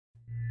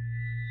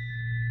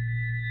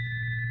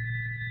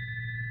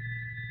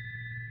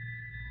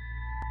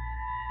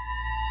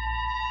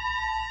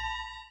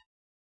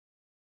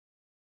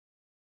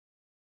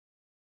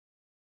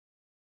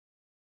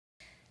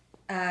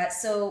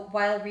So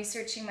while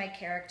researching my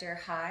character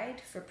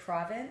Hyde for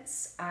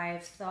Province,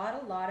 I've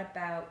thought a lot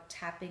about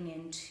tapping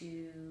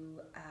into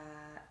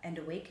and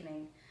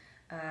awakening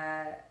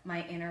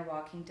my inner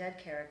Walking Dead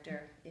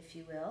character, if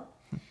you will.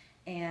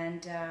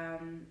 And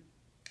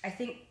I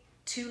think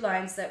two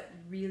lines that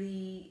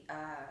really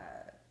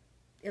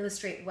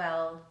illustrate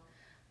well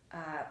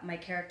my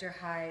character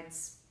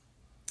Hyde's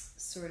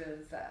sort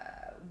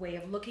of way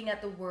of looking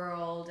at the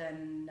world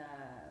and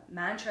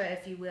mantra,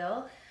 if you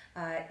will,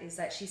 is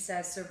that she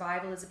says,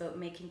 survival is about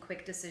making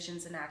quick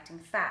decisions and acting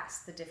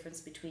fast. The difference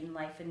between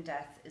life and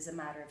death is a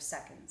matter of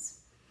seconds.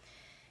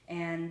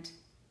 And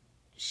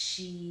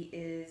she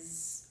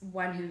is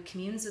one who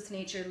communes with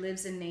nature,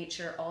 lives in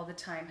nature all the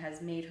time,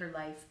 has made her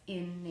life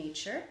in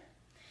nature.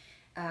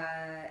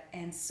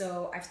 And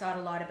so I've thought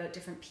a lot about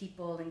different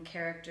people and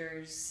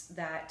characters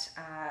that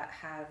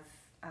have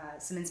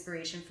some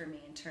inspiration for me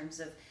in terms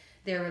of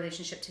their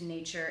relationship to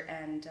nature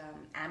and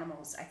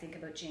animals. I think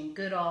about Jane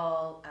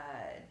Goodall,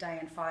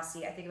 Diane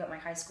Fossey. I think about my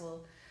high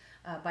school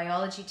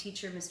biology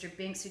teacher, Mr.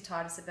 Binks, who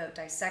taught us about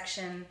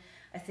dissection.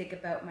 I think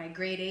about my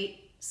grade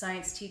 8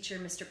 science teacher,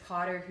 Mr.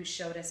 Potter, who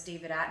showed us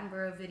David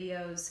Attenborough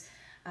videos.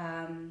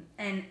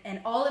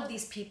 And all of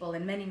these people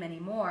and many, many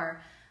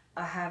more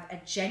have a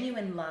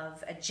genuine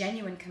love, a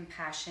genuine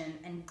compassion,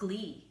 and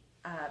glee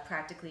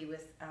practically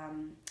with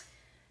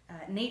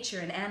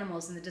nature and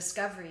animals and the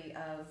discovery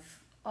of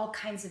all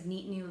kinds of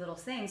neat new little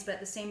things, but at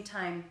the same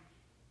time,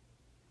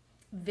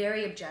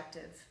 very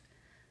objective,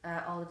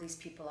 all of these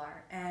people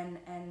are, and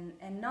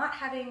not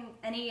having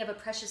any of a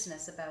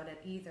preciousness about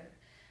it either.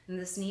 And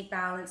this neat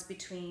balance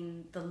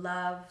between the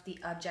love, the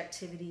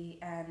objectivity,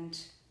 and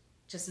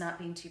just not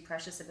being too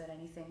precious about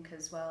anything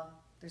because, well,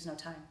 there's no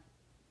time.